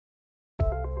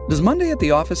Does Monday at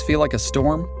the office feel like a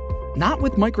storm? Not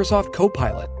with Microsoft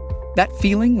Copilot. That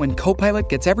feeling when Copilot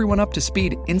gets everyone up to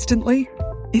speed instantly?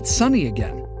 It's sunny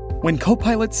again. When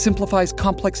Copilot simplifies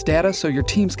complex data so your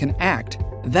teams can act,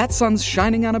 that sun's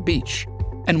shining on a beach.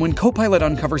 And when Copilot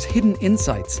uncovers hidden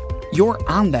insights, you're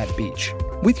on that beach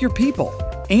with your people,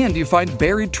 and you find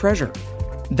buried treasure.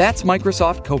 That's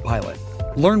Microsoft Copilot.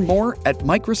 Learn more at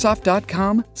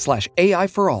Microsoft.com/AI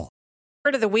for all.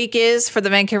 Word of the week is for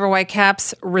the Vancouver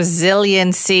Whitecaps,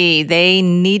 resiliency. They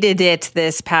needed it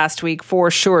this past week for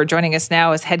sure. Joining us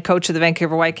now is head coach of the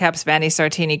Vancouver Whitecaps, Vanni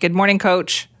Sartini. Good morning,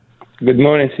 Coach. Good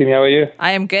morning, Simi. How are you?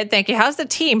 I am good, thank you. How's the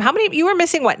team? How many? You were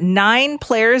missing, 9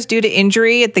 players due to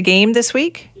injury at the game this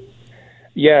week?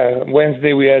 Yeah,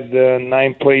 Wednesday we had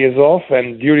 9 players off,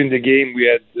 and during the game we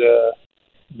had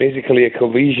basically a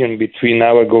collision between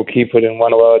our goalkeeper and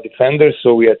one of our defenders,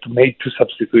 so we had to make 2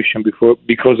 substitutions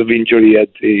because of injury at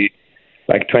the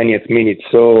 20th minute.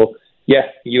 So yeah,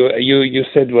 you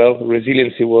said well,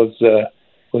 resiliency was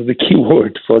the key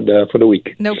word for the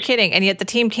week. No kidding. And yet the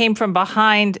team came from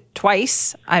behind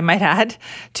twice, I might add,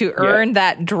 to earn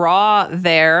that draw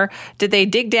there. Did they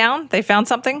dig down? They found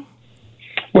something?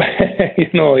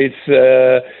 Well, it's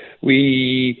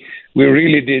we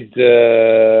really did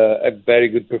a very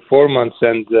good performance,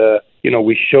 and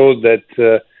we showed that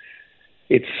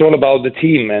it's all about the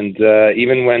team. And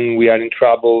even when we are in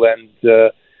trouble and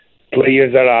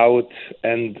players are out,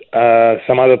 and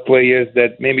some other players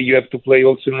that maybe you have to play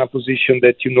also in a position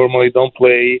that you normally don't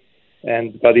play,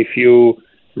 but if you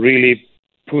really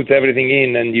put everything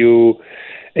in and you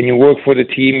work for the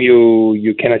team,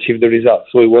 you can achieve the result.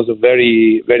 So it was a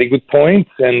very, very good point.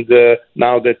 And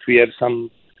now that we have some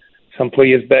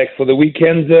players back for the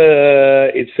weekend,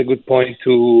 it's a good point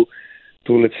to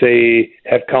let's say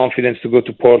have confidence to go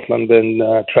to Portland and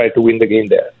try to win the game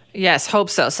there. Yes, hope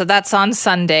so. So that's on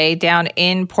Sunday down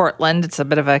in Portland. It's a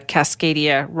bit of a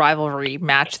Cascadia rivalry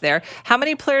match there. How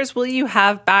many players will you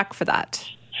have back for that?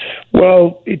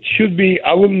 Well, it should be,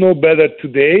 I will know better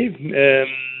today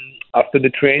after the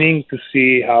training to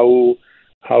see how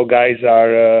guys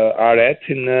are at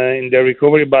in their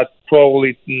recovery, but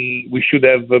probably we should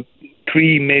have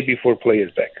 3, maybe 4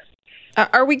 players back.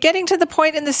 Are we getting to the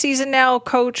point in the season now,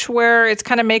 Coach, where it's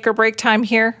kind of make or break time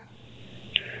here?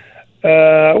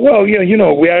 Well, we are.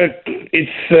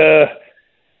 It's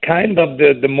kind of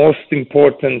the most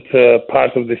important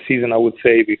part of the season, I would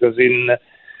say, because in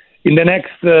the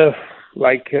next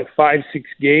 5-6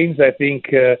 games, I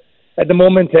think at the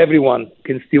moment everyone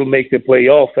can still make the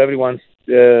playoff. Everyone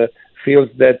feels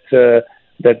that the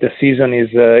season is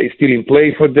still in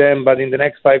play for them. But in the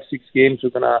next 5-6 games,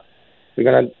 we're gonna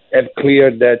have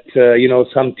clear that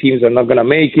some teams are not gonna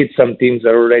make it. Some teams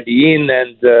are already in,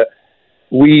 and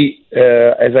we,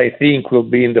 as I think, will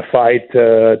be in the fight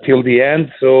till the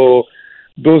end. So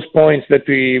those points that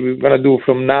we're going to do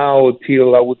from now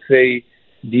till, I would say,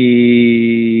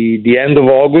 the end of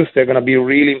August, they're going to be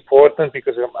really important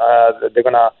because they're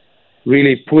going to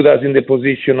really put us in the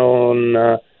position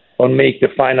on make the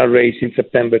final race in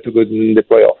September to go in the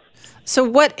playoff. So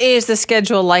what is the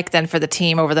schedule like then for the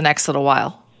team over the next little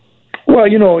while? Well,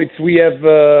 we have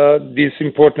this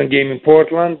important game in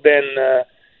Portland, then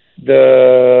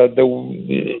the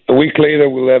week later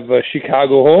we'll have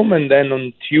Chicago home, and then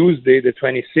on Tuesday the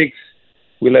 26th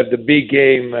we'll have the big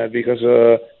game because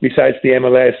besides the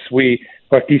MLS we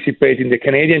participate in the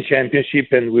Canadian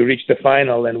Championship and we reach the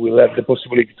final, and we'll have the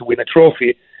possibility to win a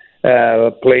trophy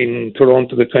playing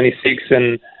Toronto the 26th,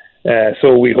 and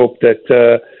so we hope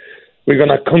that we're going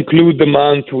to conclude the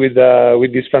month with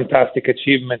this fantastic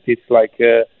achievement. It's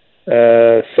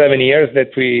 7 years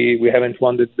that we haven't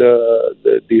won this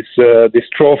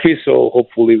trophy, so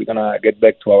hopefully we're gonna get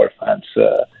back to our fans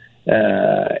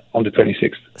on the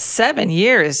 26th. 7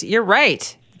 years, you're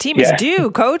right. The team is due,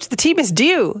 Coach. The team is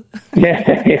due.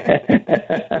 Yeah.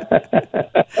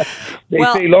 They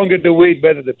say longer the wait,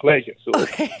 better the pleasure. So.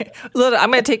 Okay. Look,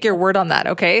 I'm going to take your word on that.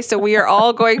 Okay, so we are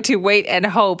all going to wait and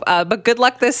hope. But good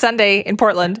luck this Sunday in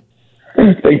Portland.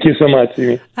 Thank you so much,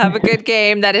 Amy. Have a good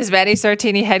game. That is Vanni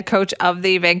Sartini, head coach of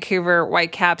the Vancouver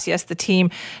Whitecaps. Yes, the team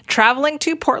traveling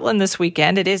to Portland this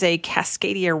weekend. It is a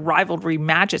Cascadia rivalry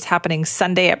match. It's happening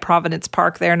Sunday at Providence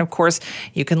Park there. And of course,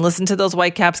 you can listen to those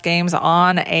Whitecaps games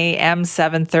on AM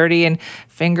 730, and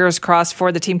fingers crossed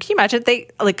for the team. Can you imagine?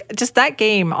 Just that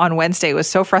game on Wednesday was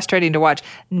so frustrating to watch.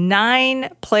 9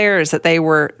 players that they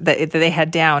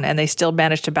had down, and they still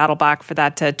managed to battle back for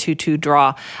that 2-2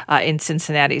 draw in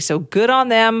Cincinnati. So good on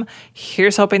them.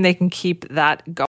 Here's hoping they can keep that going.